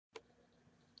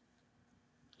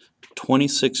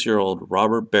26-year-old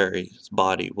Robert Berry's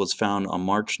body was found on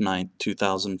March 9,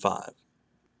 2005.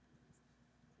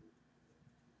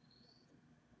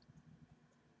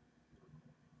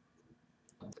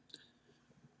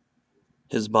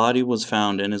 His body was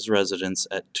found in his residence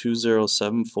at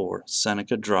 2074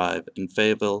 Seneca Drive in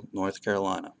Fayetteville, North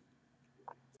Carolina.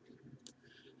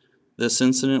 This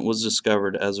incident was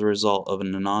discovered as a result of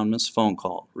an anonymous phone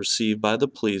call received by the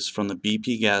police from the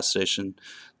BP gas station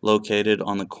located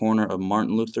on the corner of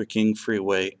Martin Luther King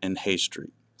Freeway and Hay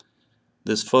Street.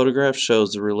 This photograph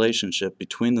shows the relationship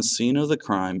between the scene of the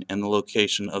crime and the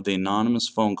location of the anonymous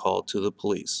phone call to the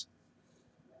police.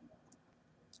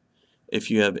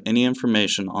 If you have any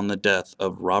information on the death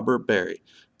of Robert Berry,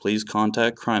 please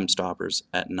contact Crime Stoppers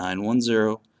at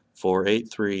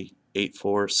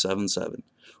 910-483-8477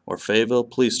 or Fayetteville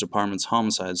Police Department's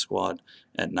Homicide Squad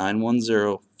at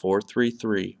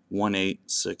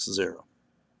 910-433-1860.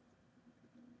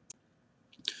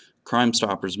 Crime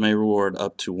Stoppers may reward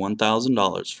up to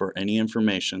 $1,000 for any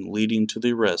information leading to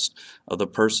the arrest of the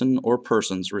person or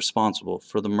persons responsible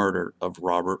for the murder of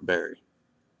Robert Berry.